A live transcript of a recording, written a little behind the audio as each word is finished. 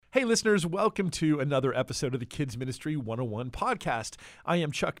Hey, listeners, welcome to another episode of the Kids Ministry 101 podcast. I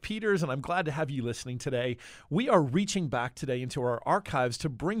am Chuck Peters, and I'm glad to have you listening today. We are reaching back today into our archives to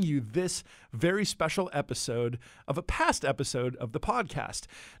bring you this very special episode of a past episode of the podcast.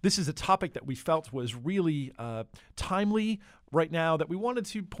 This is a topic that we felt was really timely right now that we wanted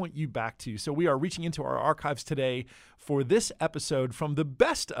to point you back to. So we are reaching into our archives today for this episode from the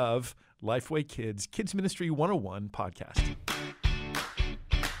best of Lifeway Kids, Kids Ministry 101 podcast.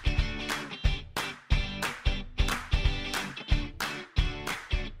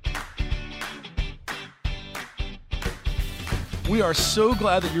 We are so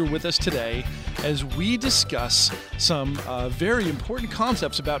glad that you're with us today as we discuss some very important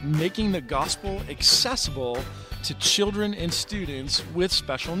concepts about making the gospel accessible to children and students with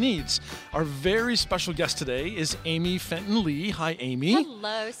special needs. Our very special guest today is Amy Fenton Lee. Hi, Amy.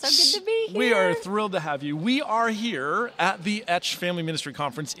 Hello. So good to be here. We are thrilled to have you. We are here at the Etch Family Ministry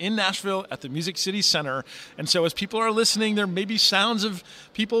Conference in Nashville at the Music City Center. And so as people are listening, there may be sounds of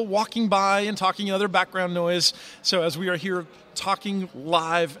people walking by and talking, other background noise. So as we are here talking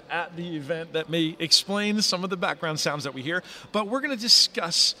live at the event, that may explain some of the background sounds that we hear. But we're going to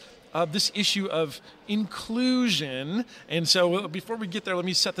discuss this issue of inclusion. And so before we get there, let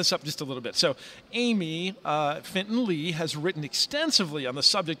me set this up just a little bit. So Amy Fenton Lee has written extensively on the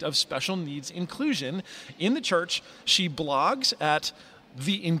subject of special needs inclusion in the church. She blogs at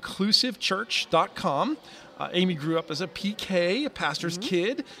theinclusivechurch.com. Amy grew up as a PK, a pastor's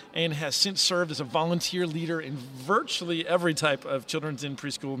kid, and has since served as a volunteer leader in virtually every type of children's and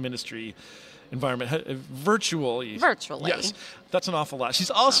preschool ministry environment, virtually. Yes, that's an awful lot. She's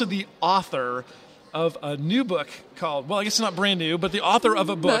also the author of a new book called, well, I guess it's not brand new, but the author of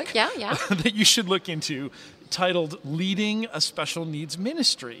a book that you should look into titled Leading a Special Needs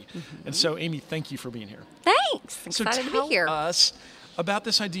Ministry. And so, Amy, thank you for being here. Thanks. Excited to be here. Tell us about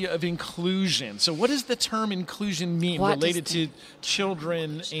this idea of inclusion. So what does the term inclusion mean related to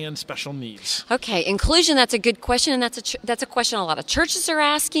children and special needs? Okay, inclusion, that's a good question, and that's a question a lot of churches are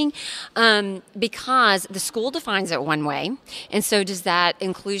asking because the school defines it one way, and so does that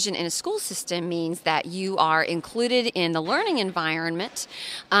inclusion in a school system means that you are included in the learning environment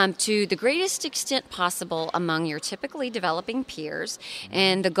to the greatest extent possible among your typically developing peers,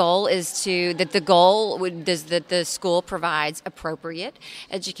 and the goal is that the school provides appropriate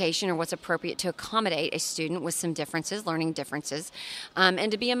education or what's appropriate to accommodate a student with some differences, learning differences,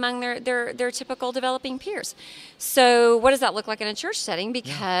 and to be among their typical developing peers. So what does that look like in a church setting?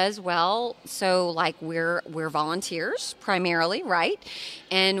 Because, we're volunteers primarily, right?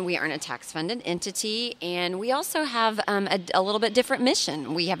 And we aren't a tax-funded entity, and we also have a little bit different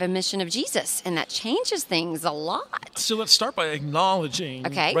mission. We have a mission of Jesus, and that changes things a lot. So let's start by acknowledging,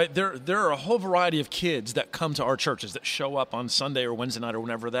 right? There are a whole variety of kids that come to our churches that show up on Sunday or Wednesday night or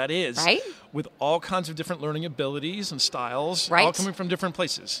whenever that is, right, with all kinds of different learning abilities and styles, right, all coming from different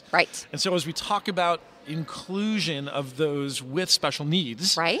places. Right. And so as we talk about inclusion of those with special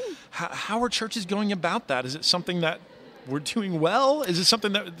needs, right, how are churches going about that? Is it something that we're doing well? Is it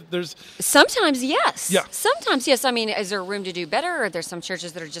something that there's... Sometimes, yes. Yeah. Sometimes, yes. I mean, is there room to do better? Or there's some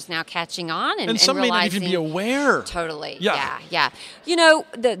churches that are just now catching on and some realizing, may not even be aware. Totally. Yeah. You know,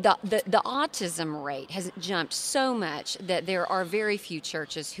 the autism rate has jumped so much that there are very few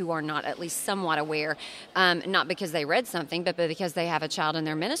churches who are not at least somewhat aware, not because they read something, but because they have a child in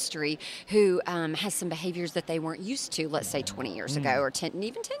their ministry who has some behaviors that they weren't used to, let's say 20 years ago or 10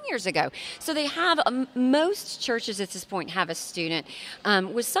 years ago. So they have, most churches at this point have a student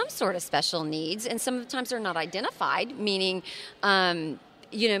with some sort of special needs, and sometimes they're not identified, meaning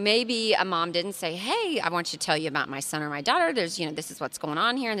maybe a mom didn't say, hey, I want you to tell you about my son or my daughter. There's, this is what's going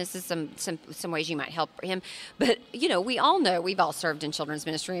on here, and this is some ways you might help him. But, we all know, we've all served in children's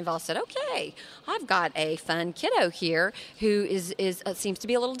ministry, and we've all said, okay, I've got a fun kiddo here who is seems to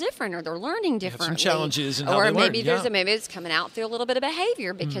be a little different, or they're learning differently. Have some challenges in how or they maybe learn. Maybe it's coming out through a little bit of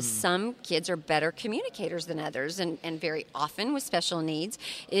behavior, because some kids are better communicators than others, and very often with special needs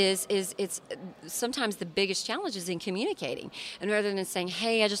it's sometimes the biggest challenge is in communicating. And rather than saying,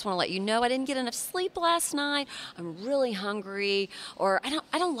 hey, I just want to let you know I didn't get enough sleep last night. I'm really hungry, or I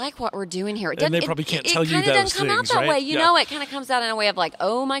don't like what we're doing here. And they probably can't tell you those things, It kind of doesn't come out that right? way. You know, it kind of comes out in a way of like,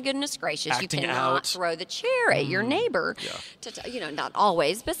 oh my goodness gracious, Acting you cannot out. throw the chair at your neighbor. Not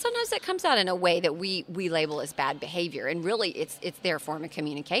always, but sometimes it comes out in a way that we label as bad behavior, and really it's their form of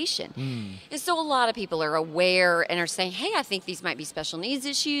communication. And so a lot of people are aware and are saying, hey, I think these might be special needs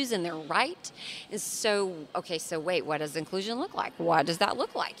issues, and they're right. And so, okay, so wait, what does inclusion look like? What does that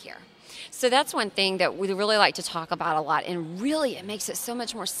look like here? So that's one thing that we really like to talk about a lot. And really, it makes it so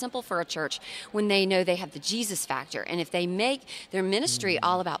much more simple for a church when they know they have the Jesus factor. And if they make their ministry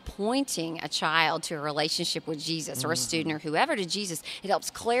all about pointing a child to a relationship with Jesus or a student or whoever to Jesus, it helps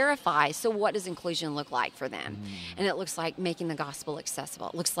clarify. So what does inclusion look like for them? And it looks like making the gospel accessible.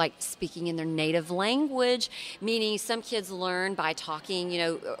 It looks like speaking in their native language, meaning some kids learn by talking,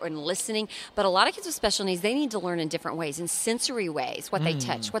 and listening. But a lot of kids with special needs, they need to learn in different ways, in sensory ways, what they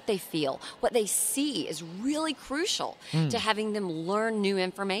touch, what they feel, what they see is really crucial to having them learn new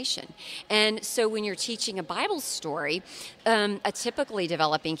information. And so when you're teaching a Bible story, a typically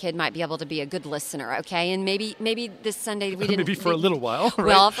developing kid might be able to be a good listener, okay? And maybe this Sunday we didn't... Maybe for a little while, right?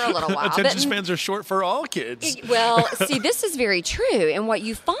 Well, for a little while. Attention spans are short for all kids. Well, see, this is very true. And what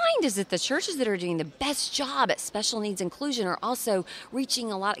you find is that the churches that are doing the best job at special needs inclusion are also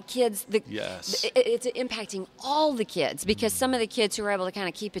reaching a lot of kids. Yes. It's impacting all the kids, because some of the kids who are able to kind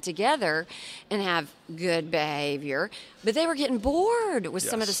of keep it together and have good behavior, but they were getting bored with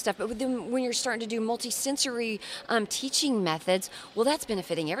some of the stuff. But then when you're starting to do multisensory teaching methods, well, that's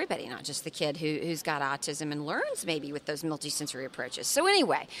benefiting everybody, not just the kid who's got autism and learns maybe with those multisensory approaches. So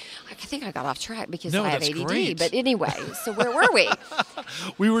anyway, I think I got off track because I have ADD. Great. But anyway, so where were we?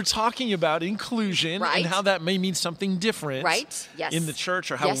 We were talking about inclusion and how that may mean something different in the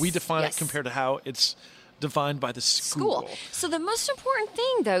church, or how we define it compared to how it's defined by the school. So the most important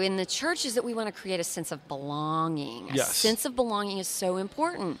thing, though, in the church is that we want to create a sense of belonging. A sense of belonging is so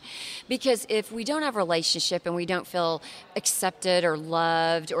important, because if we don't have a relationship and we don't feel accepted or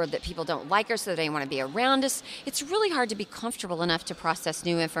loved, or that people don't like us so they want to be around us, it's really hard to be comfortable enough to process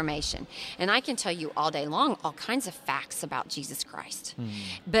new information. And I can tell you all day long all kinds of facts about Jesus Christ.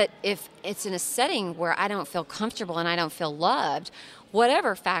 But if it's in a setting where I don't feel comfortable and I don't feel loved,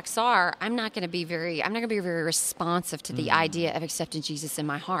 whatever facts are, I'm not going to be very responsive to the idea of accepting Jesus in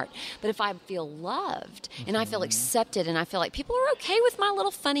my heart. But if I feel loved and I feel accepted and I feel like people are okay with my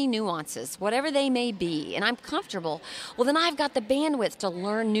little funny nuances, whatever they may be, and I'm comfortable, well, then I've got the bandwidth to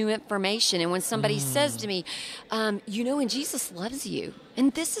learn new information. And when somebody says to me, and Jesus loves you,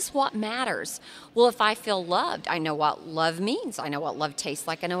 and this is what matters. Well, if I feel loved, I know what love means. I know what love tastes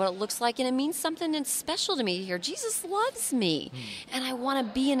like. I know what it looks like. And it means something that's special to me to hear Jesus loves me. And I want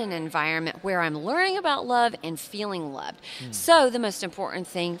to be in an environment where I'm learning about love and feeling loved. So the most important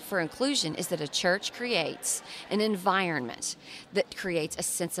thing for inclusion is that a church creates an environment that creates a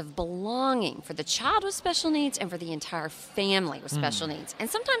sense of belonging for the child with special needs and for the entire family with special needs. And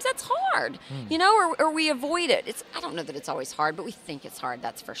sometimes that's hard, or we avoid it. I don't know that it's always hard, but we think it's hard,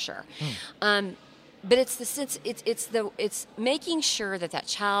 that's for sure. But it's the sense, it's making sure that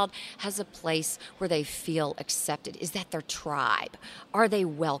child has a place where they feel accepted. Is that their tribe? Are they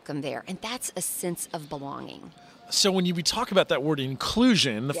welcome there? And that's a sense of belonging. So when we talk about that word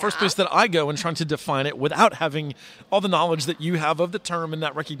inclusion, the first place that I go in trying to define it without having all the knowledge that you have of the term and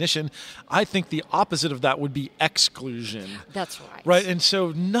that recognition, I think the opposite of that would be exclusion. That's right. Right, and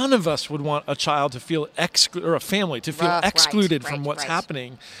so none of us would want a child to feel or a family to feel excluded from what's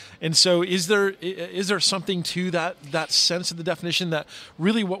happening. And so is there something to that sense of the definition that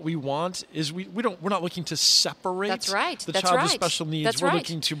really what we want is we're not looking to separate the child with special needs. We're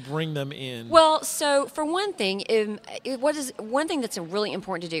looking to bring them in. Well, so for one thing, one thing that's really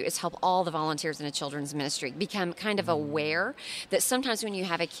important to do is help all the volunteers in a children's ministry become kind of aware that sometimes when you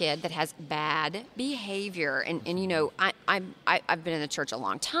have a kid that has bad behavior, and I've been in the church a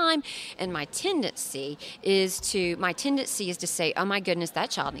long time, and my tendency is to say, oh my goodness,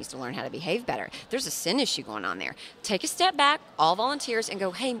 that child needs to learn how to behave better. There's a sin issue going on there. Take a step back, all volunteers, and go,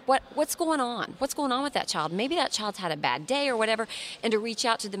 hey, what's going on? What's going on with that child? Maybe that child's had a bad day or whatever, and to reach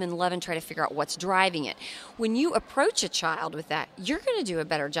out to them in love and try to figure out what's driving it. When you approach a child with that, you're going to do a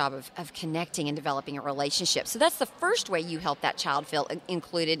better job of connecting and developing a relationship. So that's the first way you help that child feel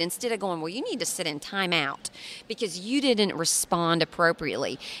included, instead of going, well, you need to sit in timeout because you didn't respond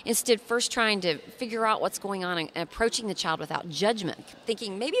appropriately. Instead, first trying to figure out what's going on and approaching the child without judgment,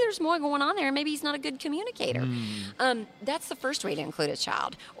 thinking maybe there's more going on there and maybe he's not a good communicator. That's the first way to include a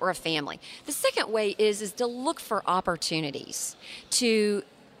child or a family. The second way is to look for opportunities to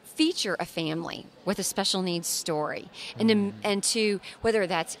feature a family with a special needs story, and to whether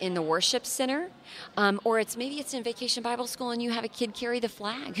that's in the worship center, or maybe it's in Vacation Bible School and you have a kid carry the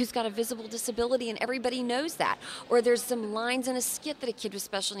flag who's got a visible disability and everybody knows that, or there's some lines in a skit that a kid with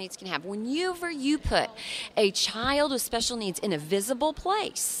special needs can have. Whenever you put a child with special needs in a visible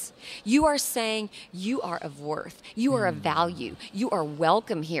place, you are saying you are of worth, you are of value, you are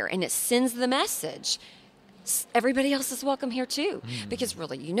welcome here, and it sends the message, everybody else is welcome here too. Because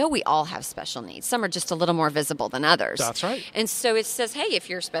really, we all have special needs. Some are just a little more visible than others. That's right. And so it says, hey, if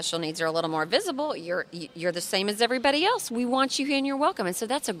your special needs are a little more visible, you're the same as everybody else. We want you here and you're welcome. And so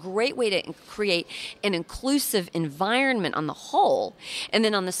that's a great way to create an inclusive environment on the whole. And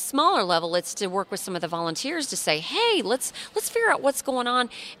then on the smaller level, it's to work with some of the volunteers to say, hey, let's figure out what's going on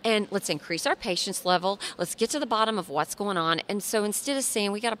and let's increase our patience level. Let's get to the bottom of what's going on. And so instead of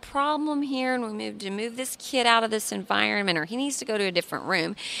saying we got a problem here and we need to move this kid out of this environment or he needs to go to a different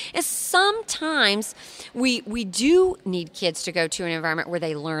room, is sometimes we do need kids to go to an environment where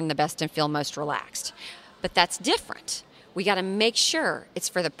they learn the best and feel most relaxed. But that's different. We got to make sure it's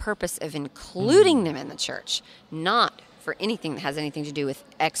for the purpose of including them in the church, not for anything that has anything to do with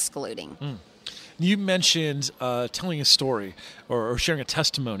excluding. You mentioned telling a story or sharing a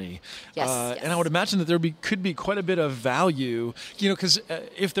testimony. Yes. And I would imagine that there could be quite a bit of value, because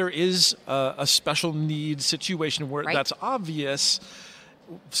if there is a special needs situation where that's obvious,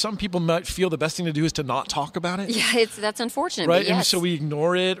 some people might feel the best thing to do is to not talk about it. Yeah, that's unfortunate. Right, but yes. and so we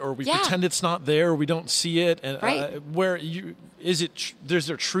ignore it, or we pretend it's not there, or we don't see it. And is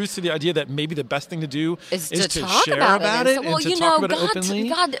there truth to the idea that maybe the best thing to do is to talk share about it and to talk about it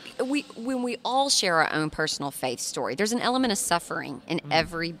openly? When we all share our own personal faith story, there's an element of suffering in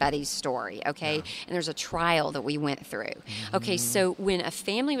everybody's story, okay? Yeah. And there's a trial that we went through. Okay, so when a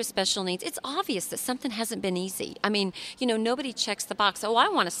family with special needs, it's obvious that something hasn't been easy. I mean, nobody checks the box. I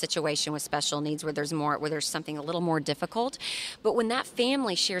want a situation with special needs where there's something a little more difficult. But when that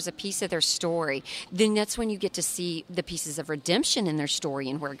family shares a piece of their story, then that's when you get to see the pieces of redemption in their story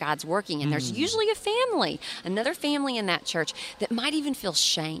and where God's working. And there's usually another family in that church that might even feel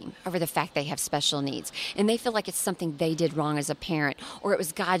shame over the fact they have special needs. And they feel like it's something they did wrong as a parent, or it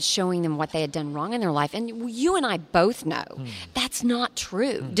was God showing them what they had done wrong in their life. And you and I both know that's not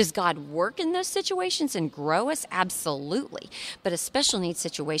true. Does God work in those situations and grow us? Absolutely. But a special needs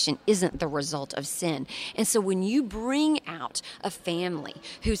situation isn't the result of sin. And so when you bring out a family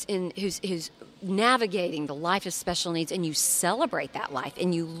who's navigating the life of special needs and you celebrate that life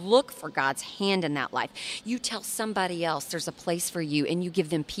and you look for God's hand in that life, you tell somebody else there's a place for you and you give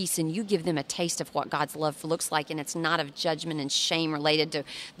them peace and you give them a taste of what God's love looks like, and it's not of judgment and shame related to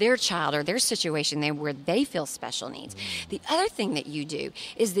their child or their situation where they feel special needs. The other thing that you do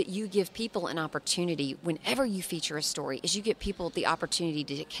is that you give people an opportunity whenever you feature a story, is you give people the opportunity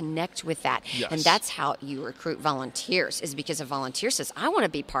to connect with that. Yes. And that's how you recruit volunteers, is because a volunteer says, I want to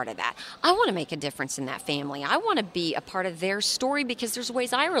be part of that. I want to make a difference in that family. I want to be a part of their story because there's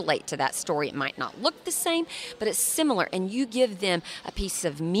ways I relate to that story. It might not look the same, but it's similar. And you give them a piece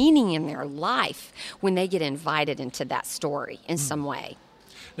of meaning in their life when they get invited into that story in some way.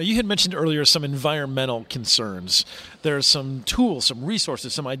 Now, you had mentioned earlier some environmental concerns. There are some tools, some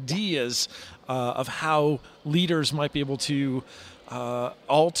resources, some ideas of how leaders might be able to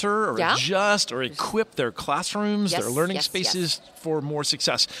alter or adjust or equip their classrooms, their learning spaces for more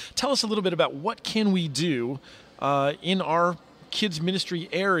success. Tell us a little bit about what can we do in our kids' ministry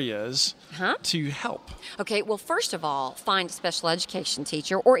areas to help? Okay, well, first of all, find a special education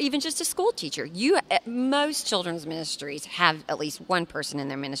teacher or even just a school teacher. Most children's ministries have at least one person in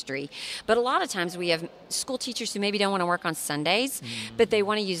their ministry, but a lot of times we have school teachers who maybe don't want to work on Sundays, but they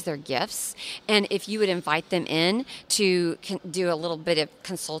want to use their gifts. And if you would invite them in to do a little bit of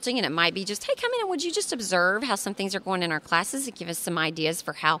consulting, and it might be just, hey, come in and would you just observe how some things are going in our classes and give us some ideas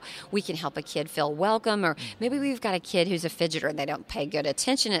for how we can help a kid feel welcome, or maybe we've got a kid who's a fidgeter and they don't pay good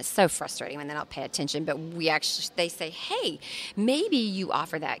attention. It's so frustrating when they don't pay attention, but they say, hey, maybe you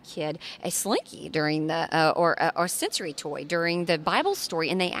offer that kid a slinky during the or sensory toy during the Bible story,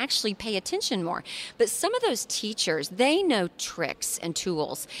 and they actually pay attention more. But some of those teachers, they know tricks and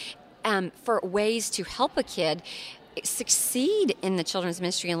tools for ways to help a kid succeed in the children's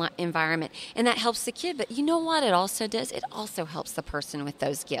ministry environment, and that helps the kid. But you know what it also does? It also helps the person with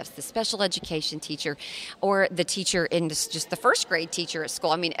those gifts, the special education teacher or the teacher in just the first grade teacher at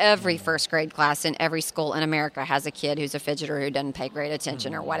school. I mean, every first grade class in every school in America has a kid who's a fidgeter who doesn't pay great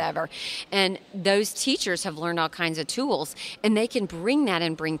attention or whatever. And those teachers have learned all kinds of tools, and they can bring that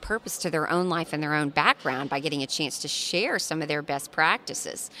and bring purpose to their own life and their own background by getting a chance to share some of their best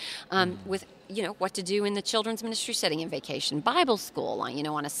practices with what to do in the children's ministry setting in Vacation Bible School,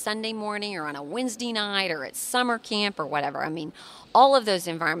 on a Sunday morning or on a Wednesday night or at summer camp or whatever. I mean, all of those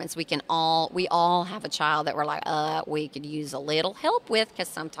environments we all have a child that we're like, we could use a little help with, because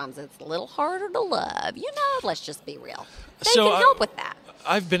sometimes it's a little harder to love. Let's just be real. They can help with that.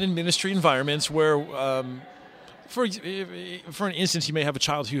 I've been in ministry environments where for an instance, you may have a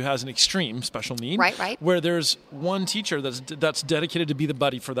child who has an extreme special need, right, where there's one teacher that's dedicated to be the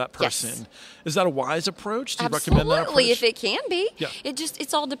buddy for that person. Yes. Is that a wise approach? Do you Absolutely, recommend that approach? if it can be. Yeah.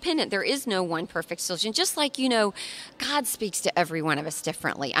 It's all dependent. There is no one perfect solution. Just like, God speaks to every one of us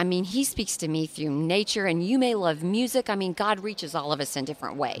differently. I mean, he speaks to me through nature, and you may love music. I mean, God reaches all of us in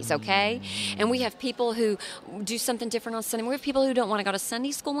different ways, okay? And we have people who do something different on Sunday. We have people who don't want to go to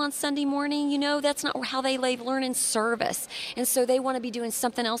Sunday school on Sunday morning. That's not how they learn in service. And so they want to be doing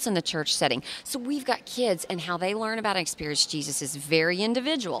something else in the church setting. So we've got kids, and how they learn about and experience Jesus is very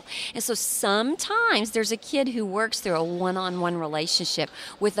individual. And so sometimes there's a kid who works through a one-on-one relationship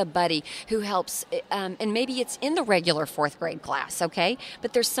with a buddy who helps, and maybe it's in the regular fourth grade class, okay?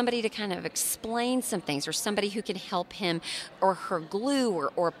 But there's somebody to kind of explain some things, or somebody who can help him or her glue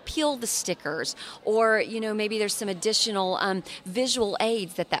or peel the stickers, or, maybe there's some additional visual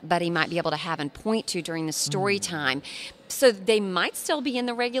aids that buddy might be able to have and point to during the story time. So they might still be in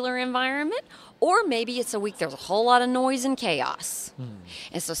the regular environment, or maybe it's a week there's a whole lot of noise and chaos.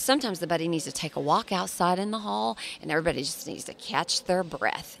 And so sometimes the buddy needs to take a walk outside in the hall, and everybody just needs to catch their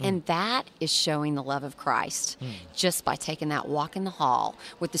breath. And that is showing the love of Christ, just by taking that walk in the hall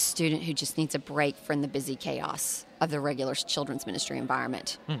with the student who just needs a break from the busy chaos of the regular children's ministry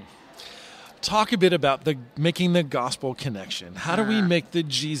environment. Talk a bit about making the gospel connection. How do we make the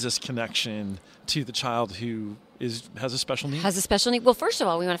Jesus connection to the child who has a special need? Has a special need. Well, first of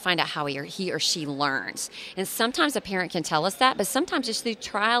all, we want to find out how he or she learns. And sometimes a parent can tell us that, but sometimes it's through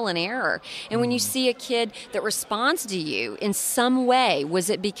trial and error. And when you see a kid that responds to you in some way,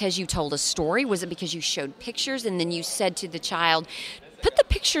 was it because you told a story? Was it because you showed pictures and then you said to the child, put the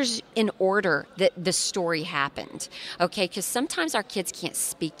pictures in order that the story happened, okay? Because sometimes our kids can't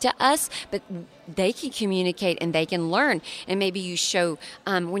speak to us, but they can communicate and they can learn. And maybe you show,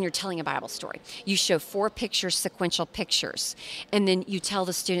 when you're telling a Bible story, you show 4 pictures, sequential pictures, and then you tell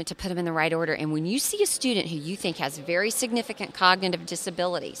the student to put them in the right order. And when you see a student who you think has very significant cognitive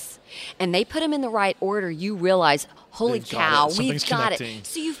disabilities, and they put them in the right order, you realize, holy cow, we've got it.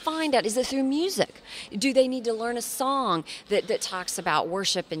 So you find out, is it through music? Do they need to learn a song that talks about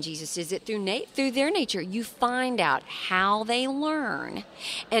worship and Jesus? Is it through their nature? You find out how they learn,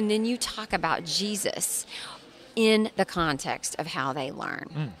 and then you talk about Jesus in the context of how they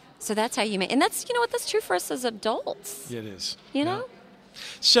learn. So that's how you make, and that's, that's true for us as adults. It is. You know?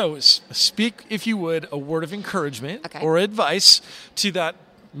 So speak, if you would, a word of encouragement or advice to that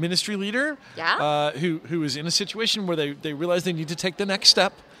ministry leader who is in a situation where they realize they need to take the next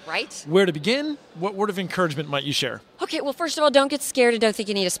step. Right. Where to begin? What word of encouragement might you share? Okay, well, first of all, don't get scared and don't think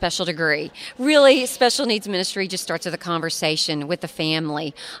you need a special degree. Really, special needs ministry just starts with a conversation with the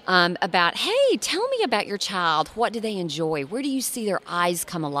family about, hey, tell me about your child. What do they enjoy? Where do you see their eyes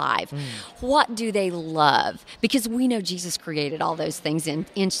come alive? What do they love? Because we know Jesus created all those things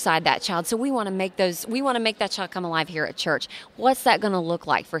inside that child. So we want to make that child come alive here at church. What's that going to look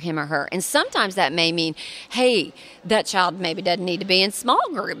like for him or her? And sometimes that may mean, hey, that child maybe doesn't need to be in small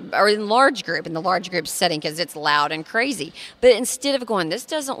group or in large group, in the large group setting, because it's loud and crazy. But instead of going, this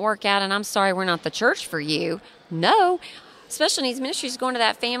doesn't work out and I'm sorry we're not the church for you, no. Special Needs Ministry is going to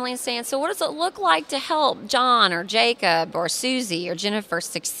that family and saying, so what does it look like to help John or Jacob or Susie or Jennifer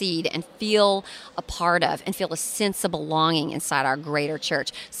succeed and feel a part of and feel a sense of belonging inside our greater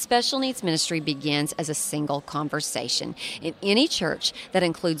church? Special Needs Ministry begins as a single conversation. In any church that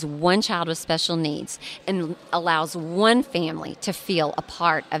includes one child with special needs and allows one family to feel a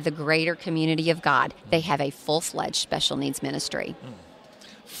part of the greater community of God, they have a full-fledged Special Needs Ministry.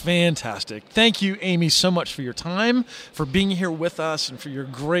 Fantastic. Thank you, Amy, so much for your time, for being here with us, and for your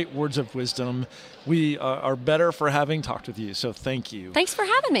great words of wisdom. We are better for having talked with you, so thank you. Thanks for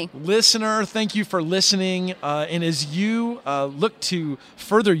having me. Listener, thank you for listening. And as you look to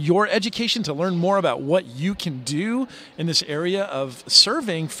further your education, to learn more about what you can do in this area of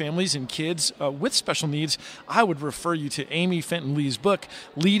serving families and kids with special needs, I would refer you to Amy Fenton Lee's book,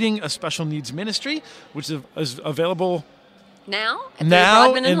 Leading a Special Needs Ministry, which is available now at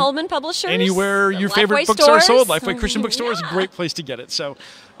Rodman and Holman Publishers. Anywhere your favorite books are sold. Lifeway Christian Bookstore is a great place to get it. So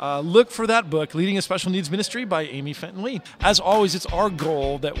look for that book, Leading a Special Needs Ministry by Amy Fenton Lee. As always, it's our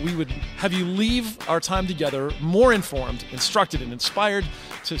goal that we would have you leave our time together more informed, instructed, and inspired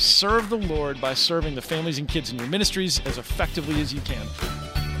to serve the Lord by serving the families and kids in your ministries as effectively as you can.